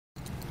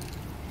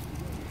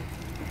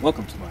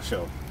Welcome to my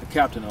show, the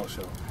Captain O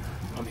Show.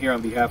 I'm here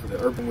on behalf of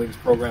the Urban Wings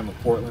program of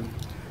Portland.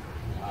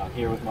 I'm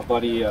here with my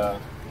buddy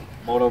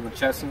Moto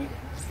McChesney,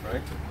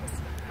 right?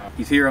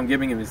 He's here. I'm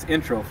giving him his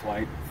intro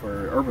flight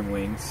for Urban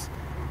Wings.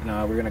 And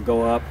we're going to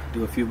go up,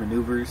 do a few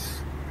maneuvers,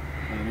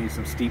 maybe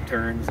some steep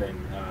turns, and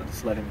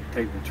just let him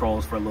take the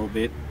controls for a little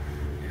bit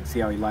and see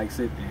how he likes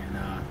it,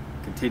 and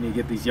continue to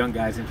get these young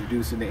guys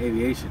introduced into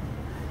aviation.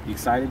 You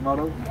excited,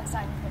 Moto? Yes,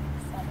 I'm very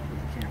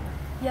excited.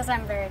 Yes,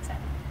 I'm very excited.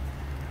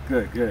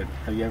 Good, good.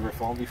 Have you ever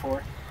flown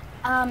before?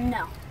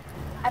 No.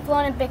 I've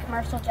flown in big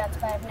commercial jets,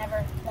 but I've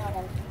never flown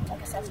in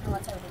like a Cessna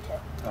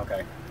 172.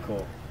 Okay,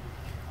 cool.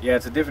 Yeah,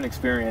 it's a different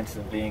experience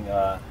than being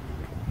on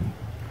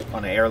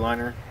an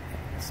airliner.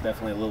 It's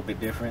definitely a little bit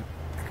different.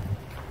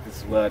 This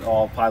is what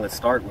all pilots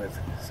start with,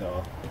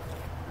 so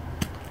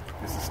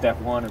this is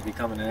step one of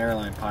becoming an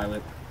airline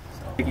pilot.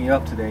 So, picking you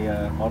up today,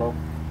 Moto.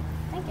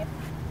 Thank you.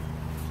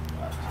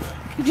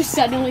 You just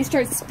suddenly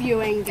start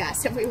spewing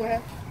gas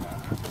everywhere.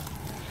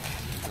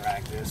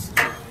 Drag this.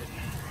 That's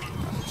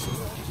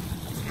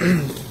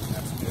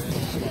good.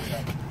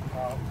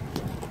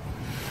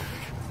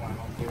 Climb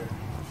up here.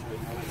 Show you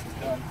how this is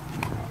done.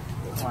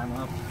 Go climb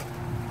up.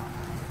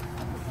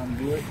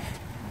 Undo it.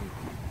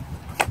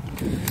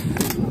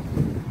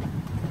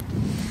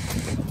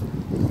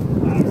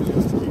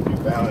 Just to keep you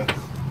balanced.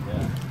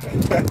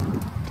 Yeah.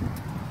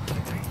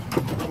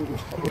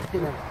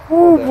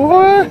 Oh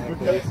boy!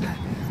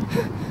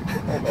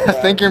 I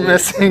think you're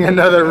missing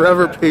another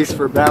rubber piece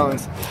for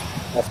balance.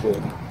 That's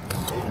good.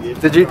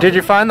 Did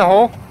you find the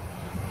hole?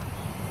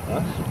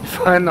 Huh? You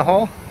find the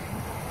hole?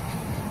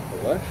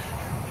 What?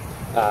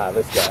 Ah,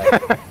 this guy.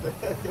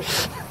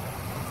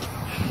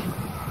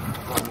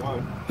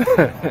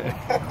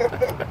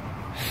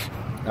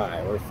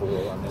 Alright, we're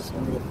full on this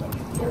one.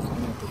 There's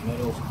one at the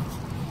middle.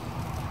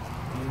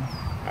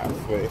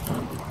 Halfway.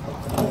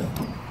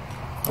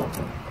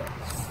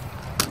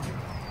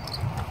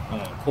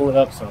 Pull it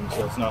up some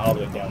so it's not all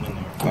the way down in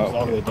there. If it's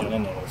all the way down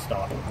in there, it'll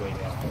stop it way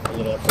down.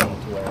 Pull it up some to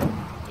where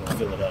you'll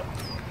fill it up.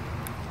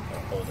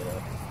 Hold it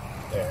up.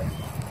 There.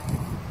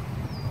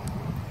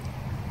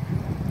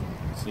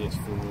 See, it's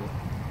full.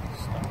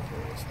 Stop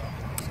here. Stop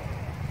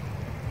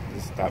it.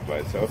 Just stop by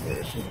itself or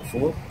Is it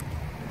full?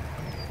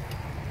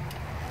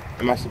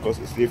 am I supposed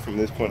to see it from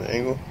this point of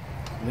angle?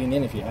 Lean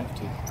in if you have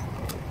to.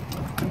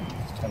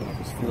 Just tell me if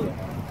it's full or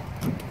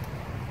not.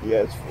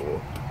 Yeah, it's full.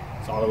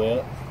 It's all the way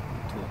up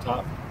to the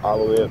top. All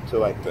the way up to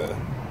like the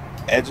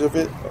edge of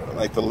it, or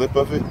like the lip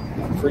of it.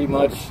 Pretty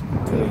much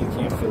until you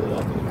can't fill it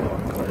up anymore,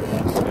 where it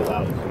won't spill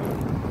out of you.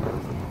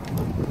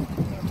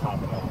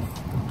 Top it off.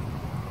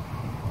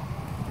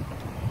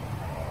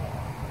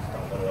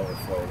 Don't let it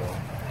overflow though.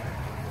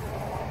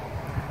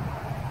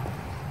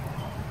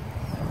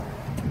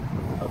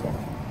 Okay.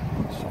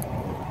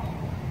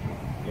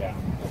 Yeah,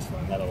 that's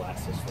fine. That'll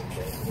last us for the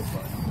day. It's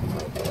fine.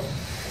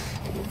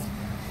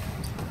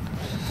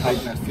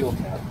 Tighten that fuel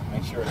cap.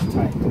 Make sure it's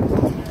tight.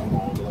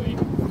 All the way.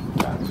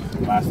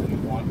 The last thing you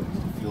want is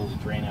the fuel to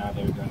drain out of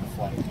there during the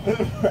flight.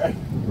 Right.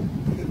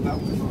 That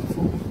was on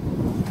full.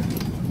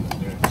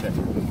 Check it.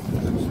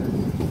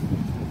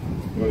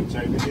 You want to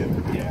check it again?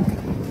 Yeah.